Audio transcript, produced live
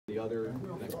other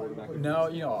next quarterback? No,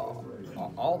 you know,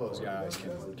 all those guys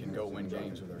can go win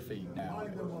games with their feet. Now,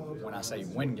 when I say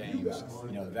win games,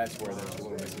 you know, that's where there's a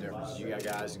little bit of difference. You got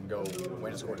guys that can go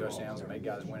win and score touchdowns and make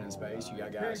guys win in space. You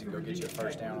got guys that can go get you a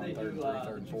first down on 3rd and 3,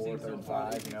 3rd and 4, 3rd and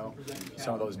 5, you know.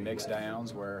 Some of those mixed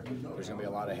downs where there's going to be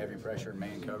a lot of heavy pressure and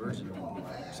man covers, and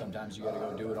sometimes you got to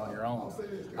go do it on your own.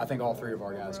 I think all three of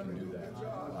our guys can do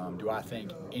that. Do I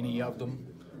think any of them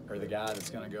are the guy that's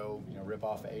going to go, you know, rip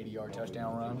off an 80-yard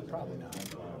touchdown run? Probably not.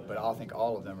 But I think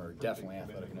all of them are definitely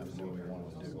athletic enough to do what we want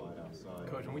them to do.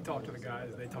 Coach, when we talk to the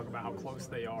guys, they talk about how close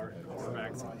they are,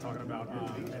 quarterbacks, talking about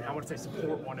and how much they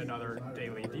support one another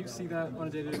daily. Do you see that on a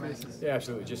day-to-day basis? Yeah,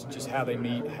 absolutely. Just how they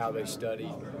meet, how they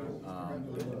study.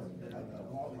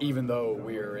 Even though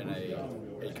we are in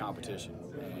a competition,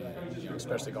 and, you know,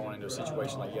 especially going into a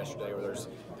situation like yesterday where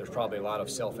there's probably a lot of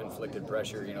self-inflicted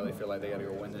pressure. You know, they feel like they got to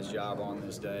go win this job on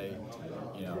this day.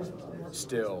 You know,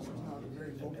 still,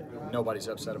 nobody's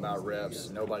upset about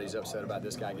reps. Nobody's upset about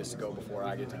this guy gets to go before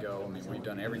I get to go. I mean, we've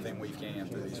done everything we can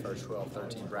through these first 12,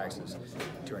 13 practices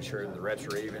to ensure that the reps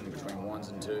are even between ones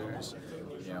and twos.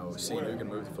 You know, see who can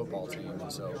move the football team.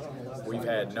 And so we've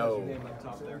had no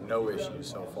issues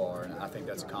so far, and I think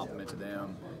that's a compliment to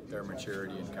them, their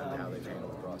maturity, and kind of how they've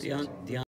handled the process.